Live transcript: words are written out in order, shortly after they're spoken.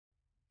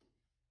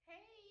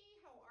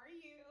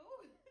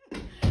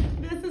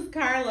this is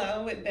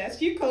Carla with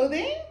Best You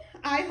Clothing.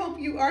 I hope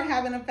you are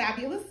having a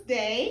fabulous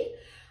day.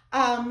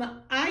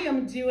 I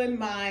am doing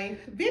my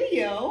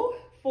video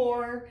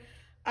for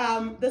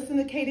the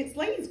Syndicated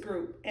Ladies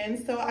group. And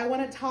so I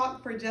want to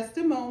talk for just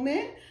a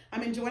moment.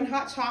 I'm enjoying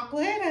hot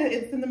chocolate.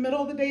 It's in the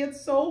middle of the day. It's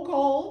so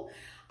cold.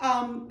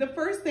 The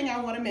first thing I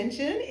want to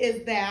mention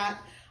is that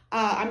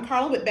I'm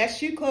Carla with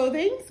Best You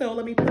Clothing. So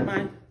let me put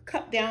my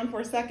cup down for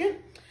a second.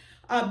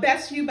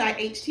 Best You by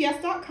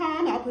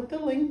HTS.com. I'll put the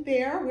link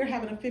there. We're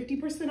having a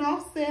 50%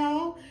 off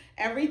sale.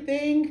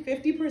 Everything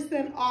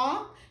 50%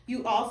 off.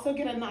 You also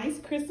get a nice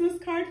Christmas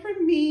card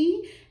from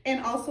me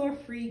and also a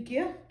free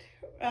gift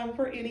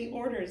for any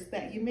orders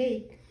that you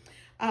make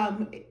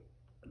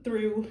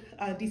through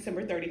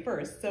December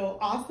 31st. So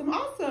awesome,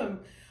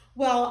 awesome.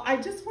 Well, I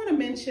just want to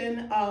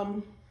mention,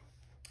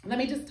 let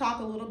me just talk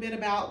a little bit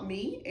about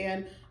me.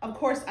 And of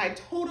course, I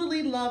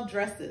totally love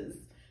dresses.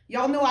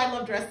 Y'all know I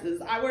love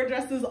dresses. I wear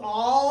dresses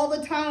all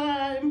the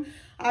time.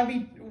 I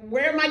be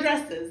wearing my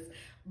dresses,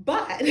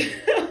 but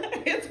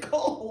it's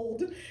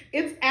cold.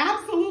 It's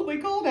absolutely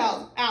cold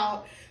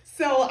out.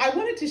 So I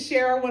wanted to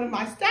share one of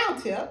my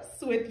style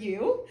tips with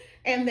you,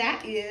 and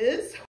that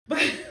is,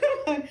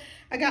 I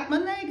got my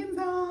leggings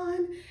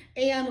on,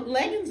 and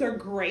leggings are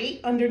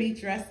great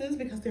underneath dresses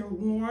because they're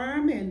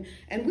warm, and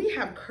we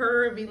have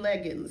curvy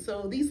leggings.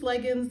 So these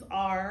leggings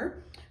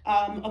are,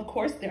 of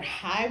course, they're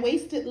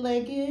high-waisted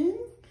leggings.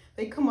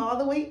 They come all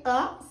the way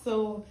up,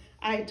 so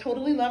I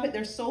totally love it.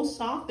 They're so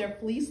soft, they're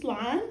fleece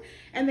lined,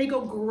 and they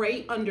go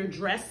great under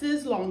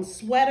dresses, long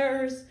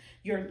sweaters,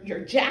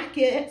 your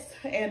jackets,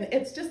 and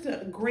it's just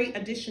a great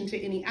addition to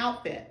any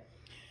outfit.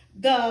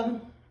 The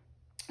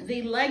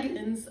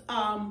leggings,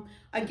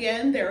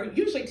 again, they're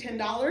usually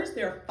 $10.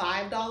 They're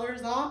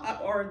 $5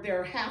 off, or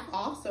they're half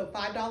off, so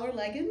 $5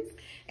 leggings.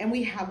 And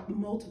we have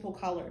multiple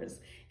colors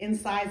in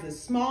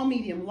sizes, small,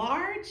 medium,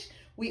 large.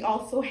 We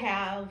also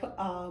have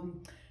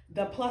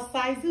the plus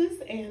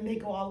sizes, and they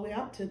go all the way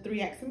up to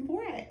 3X and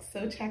 4X,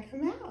 so check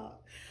them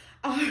out.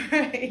 All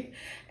right,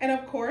 and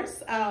of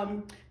course,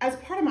 as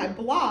part of my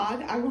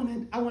blog, I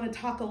want to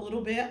talk a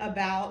little bit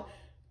about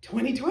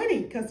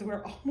 2020, because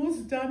we're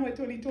almost done with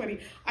 2020.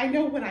 I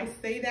know when I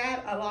say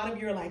that, a lot of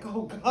you are like,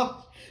 oh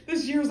gosh,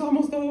 this year's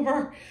almost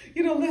over.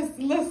 You know,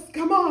 let's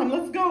come on,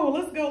 let's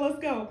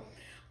go.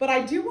 But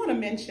I do want to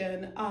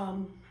mention,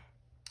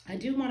 I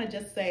do want to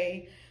just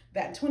say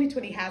that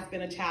 2020 has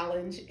been a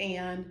challenge,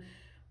 and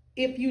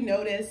if you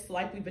notice,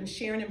 like we've been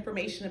sharing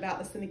information about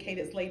the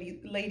Syndicated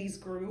Ladies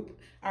group,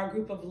 our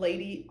group of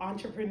lady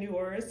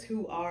entrepreneurs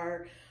who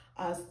are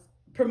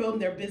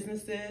promoting their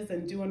businesses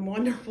and doing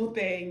wonderful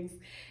things.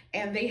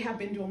 And they have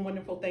been doing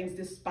wonderful things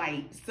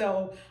despite.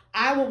 So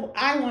I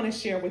want to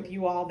share with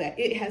you all that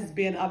it has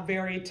been a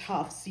very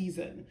tough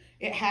season.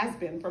 It has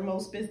been for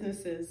most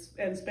businesses,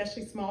 and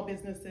especially small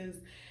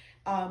businesses.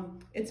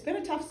 It's been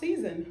a tough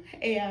season,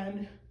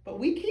 but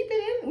we keep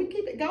it in, we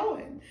keep it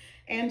going.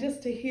 And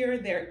just to hear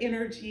their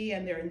energy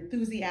and their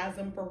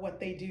enthusiasm for what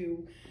they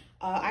do,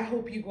 I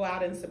hope you go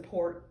out and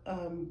support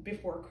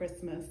before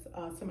Christmas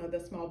some of the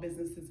small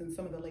businesses and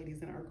some of the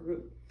ladies in our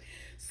group.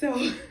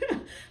 So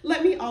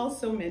let me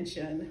also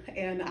mention,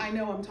 and I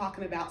know I'm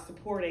talking about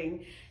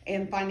supporting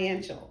and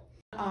financial.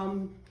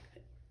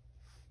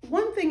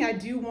 One thing I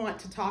do want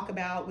to talk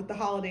about with the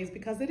holidays,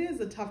 because it is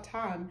a tough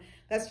time,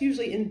 that's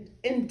usually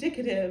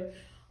indicative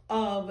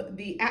of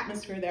the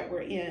atmosphere that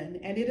we're in.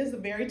 And it is a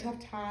very tough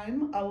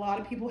time. A lot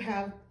of people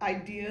have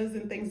ideas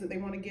and things that they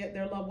want to get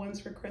their loved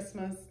ones for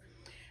Christmas,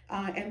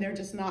 and they're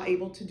just not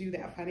able to do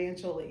that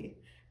financially.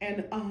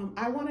 And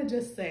I want to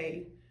just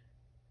say,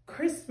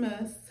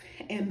 Christmas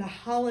and the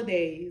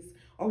holidays,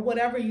 or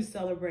whatever you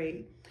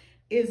celebrate,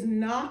 is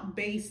not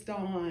based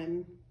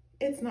on,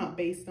 it's not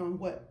based on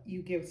what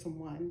you give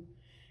someone.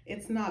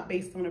 It's not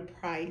based on a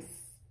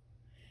price.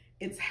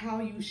 It's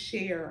how you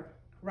share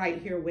right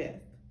here with.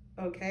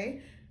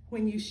 Okay?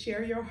 When you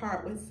share your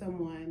heart with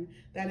someone,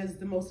 that is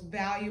the most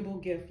valuable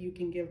gift you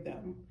can give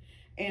them.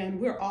 And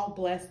we're all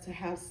blessed to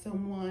have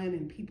someone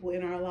and people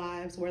in our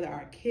lives, whether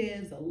our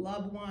kids, a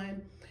loved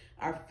one,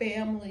 our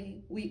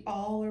family, we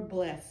all are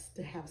blessed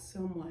to have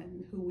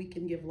someone who we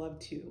can give love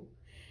to.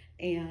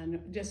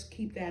 And just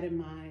keep that in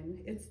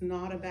mind. It's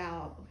not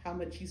about how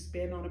much you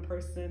spend on a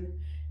person.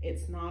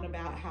 It's not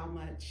about how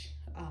much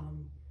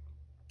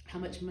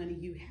money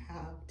you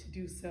have to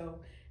do so.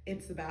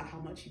 It's about how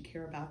much you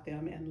care about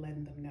them and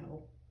letting them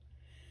know.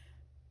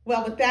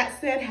 Well, with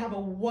that said, have a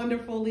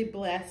wonderfully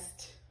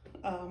blessed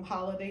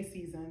holiday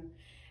season,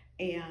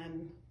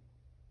 and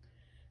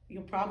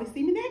you'll probably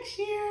see me next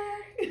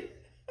year.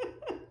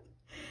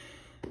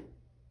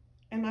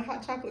 And my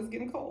hot chocolate is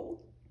getting cold.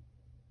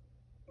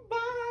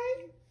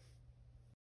 Bye.